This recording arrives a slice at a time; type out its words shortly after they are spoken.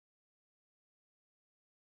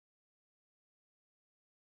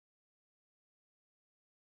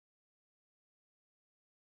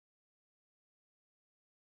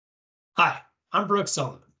Hi, I'm Brooks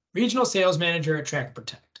Sullivan, Regional Sales Manager at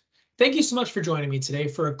TraknProtect. Thank you so much for joining me today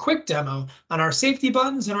for a quick demo on our safety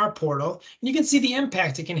buttons in our portal, and you can see the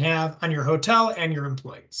impact it can have on your hotel and your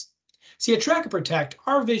employees. See, at TraknProtect,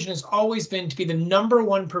 our vision has always been to be the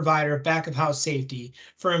 #1 provider of back-of-house safety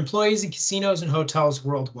for employees in casinos and hotels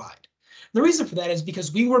worldwide. The reason for that is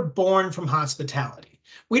because we were born from hospitality.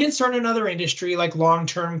 We didn't start in another industry like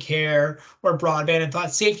long-term care or broadband and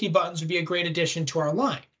thought safety buttons would be a great addition to our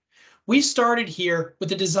line. We started here with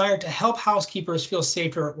the desire to help housekeepers feel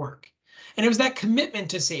safer at work. And it was that commitment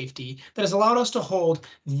to safety that has allowed us to hold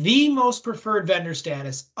the most preferred vendor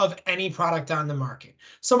status of any product on the market.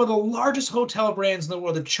 Some of the largest hotel brands in the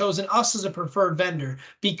world have chosen us as a preferred vendor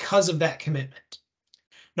because of that commitment.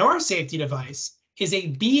 Now, our safety device is a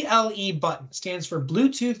BLE button, stands for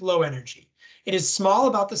Bluetooth Low Energy. It is small,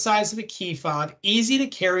 about the size of a key fob, easy to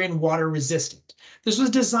carry, and water resistant. This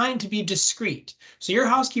was designed to be discreet, so your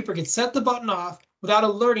housekeeper could set the button off without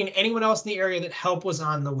alerting anyone else in the area that help was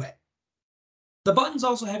on the way. The buttons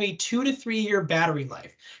also have a 2 to 3 year battery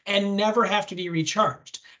life and never have to be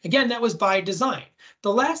recharged. Again, that was by design.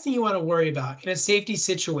 The last thing you want to worry about in a safety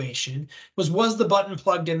situation was the button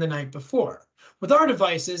plugged in the night before? With our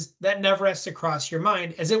devices, that never has to cross your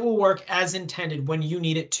mind, as it will work as intended when you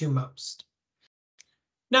need it to most.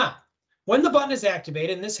 Now, when the button is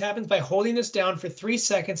activated, and this happens by holding this down for 3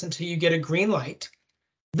 seconds until you get a green light,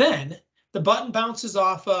 then the button bounces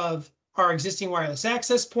off of our existing wireless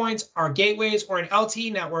access points, our gateways, or an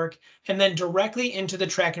LTE network, and then directly into the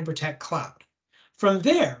TraknProtect cloud. From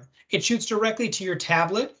there, it shoots directly to your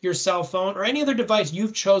tablet, your cell phone, or any other device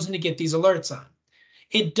you've chosen to get these alerts on.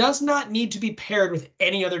 It does not need to be paired with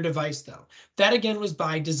any other device, though. That again was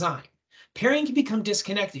by design. Pairing can become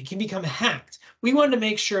disconnected, can become hacked. We wanted to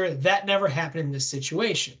make sure that never happened in this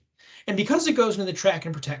situation. And because it goes into the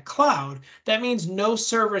TraknProtect cloud, that means no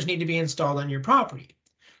servers need to be installed on your property.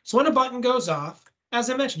 So when a button goes off, as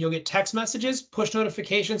I mentioned, you'll get text messages, push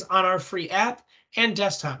notifications on our free app, and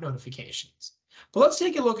desktop notifications. But let's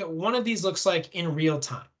take a look at what one of these looks like in real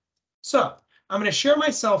time. So I'm going to share my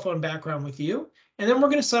cell phone background with you, and then we're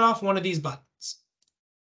going to set off one of these buttons.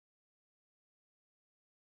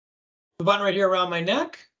 The button right here around my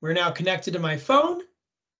neck, we're now connected to my phone.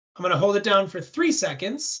 I'm going to hold it down for 3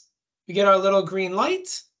 seconds. We get our little green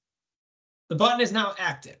light. The button is now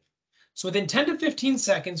active. So within 10 to 15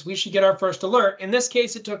 seconds, we should get our first alert. In this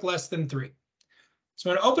case, it took less than 3.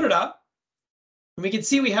 So I'm going to open it up, and we can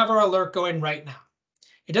see we have our alert going right now.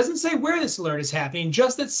 It doesn't say where this alert is happening,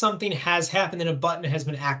 just that something has happened and a button has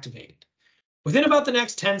been activated. Within about the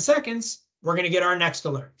next 10 seconds, we're going to get our next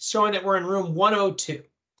alert, showing that we're in room 102.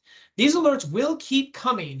 These alerts will keep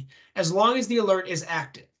coming as long as the alert is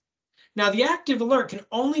active. Now, the active alert can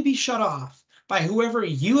only be shut off by whoever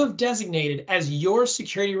you have designated as your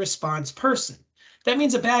security response person. That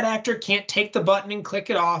means a bad actor can't take the button and click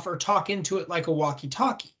it off or talk into it like a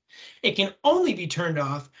walkie-talkie. It can only be turned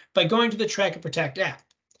off by going to the TraknProtect app.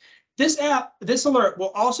 This alert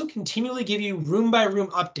will also continually give you room-by-room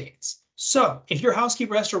updates. So if your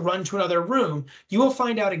housekeeper has to run to another room, you will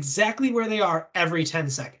find out exactly where they are every 10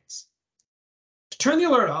 seconds. To turn the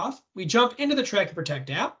alert off, we jump into the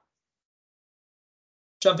TraknProtect app,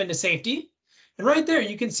 jump into safety, and right there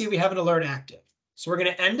you can see we have an alert active. So we're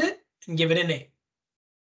going to end it and give it a name.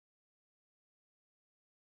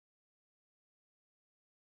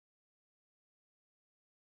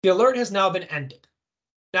 The alert has now been ended.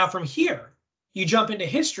 Now from here, you jump into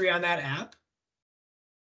history on that app,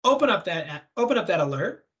 open up that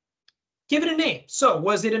alert, give it a name. So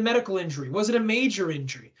was it a medical injury? Was it a major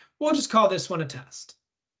injury? We'll just call this one a test.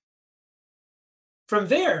 From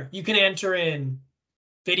there, you can enter in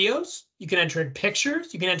videos, you can enter in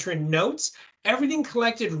pictures, you can enter in notes, everything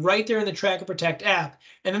collected right there in the TraknProtect app.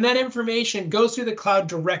 And then that information goes through the cloud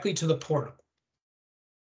directly to the portal.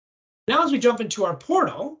 Now, as we jump into our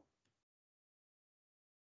portal,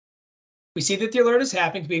 we see that the alert is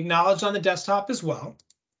happening to be acknowledged on the desktop as well.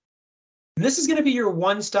 And this is going to be your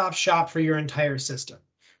one-stop shop for your entire system.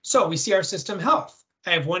 So we see our system health.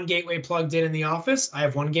 I have one gateway plugged in the office. I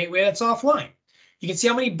have one gateway that's offline. You can see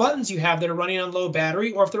how many buttons you have that are running on low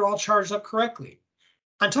battery or if they're all charged up correctly.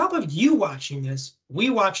 On top of you watching this, we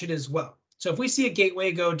watch it as well. So if we see a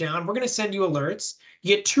gateway go down, we're going to send you alerts.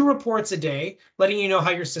 You get 2 reports a day letting you know how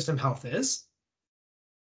your system health is.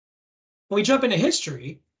 When we jump into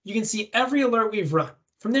history, you can see every alert we've run.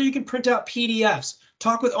 From there, you can print out PDFs,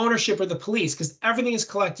 talk with ownership or the police, because everything is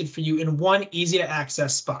collected for you in one easy to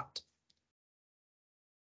access spot.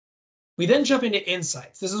 We then jump into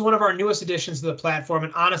insights. This is one of our newest additions to the platform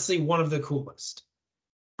and honestly, one of the coolest.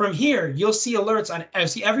 From here, you'll see alerts on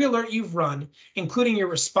see every alert you've run, including your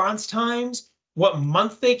response times, what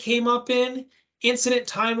month they came up in, incident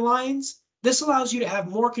timelines. This allows you to have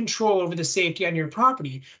more control over the safety on your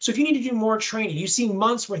property. So if you need to do more training, you see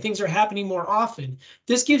months where things are happening more often,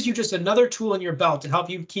 this gives you just another tool in your belt to help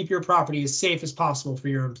you keep your property as safe as possible for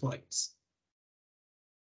your employees.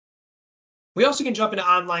 We also can jump into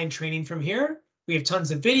online training from here. We have tons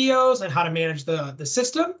of videos on how to manage the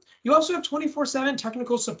system. You also have 24/7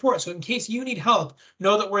 technical support. So in case you need help,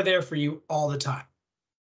 know that we're there for you all the time.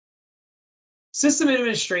 System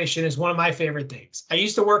administration is one of my favorite things. I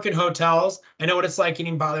used to work in hotels. I know what it's like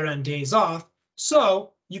getting bothered on days off.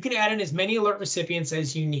 So you can add in as many alert recipients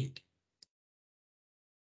as you need.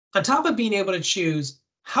 On top of being able to choose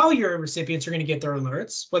how your recipients are going to get their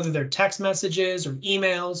alerts, whether they're text messages or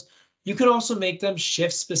emails, you can also make them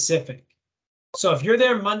shift specific. So if you're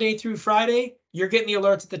there Monday through Friday, you're getting the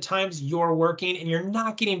alerts at the times you're working and you're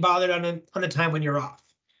not getting bothered on the time when you're off.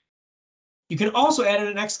 You can also add in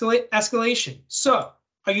an escalation. So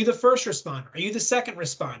are you the first responder? Are you the second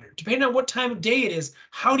responder? Depending on what time of day it is,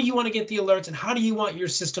 how do you want to get the alerts and how do you want your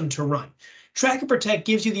system to run? TraknProtect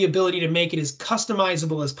gives you the ability to make it as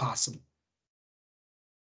customizable as possible.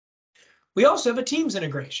 We also have a Teams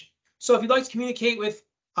integration. So if you'd like to communicate with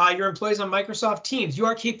your employees on Microsoft Teams, you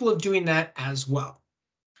are capable of doing that as well.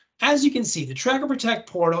 As you can see, the TraknProtect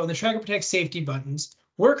portal and the TraknProtect safety buttons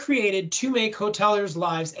were created to make hoteliers'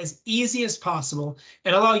 lives as easy as possible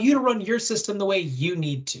and allow you to run your system the way you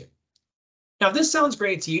need to. Now, if this sounds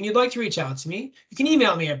great to you and you'd like to reach out to me, you can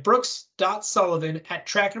email me at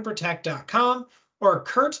brooks.sullivan@TraknProtect.com or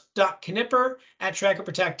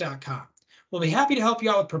kurt.knipper@TraknProtect.com. We'll be happy to help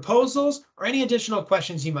you out with proposals or any additional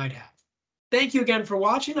questions you might have. Thank you again for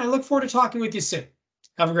watching. I look forward to talking with you soon.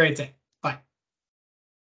 Have a great day.